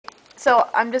So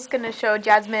I'm just gonna show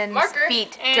Jasmine's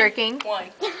feet jerking. One.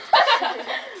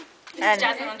 And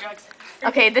Jasmine on drugs.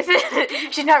 okay, this is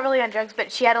she's not really on drugs,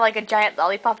 but she had like a giant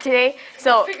lollipop today.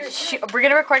 So we're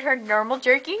gonna record her normal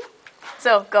jerking.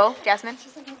 So go, Jasmine.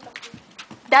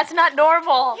 That's not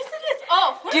normal. Yes, it is.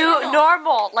 Oh, do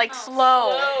normal, like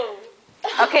slow.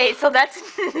 Okay, so that's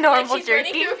normal like she's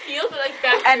jerking. Running through a field, but like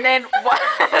back And then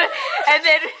and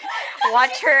then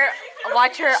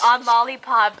watch her on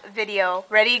lollipop video.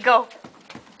 Ready? Go.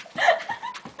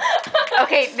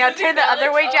 Okay, now turn the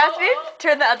other way, Jasmine.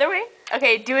 Turn the other way.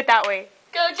 Okay, do it that way.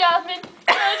 Go, Jasmine.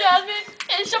 Go, Jasmine.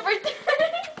 And she'll break the...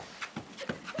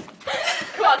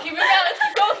 Come on, keep your balance.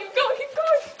 Keep going, keep going, keep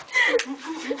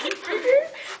going. Keep through here.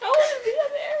 I want to be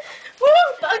on there. Woo!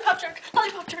 Lollipop jerk.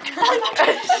 Lollipop jerk. Lollipop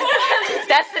jerk.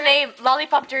 That's the name.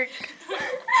 Lollipop jerk.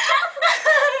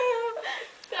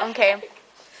 Okay.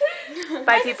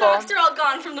 Bye, people. My socks are all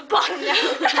gone from the bottom now.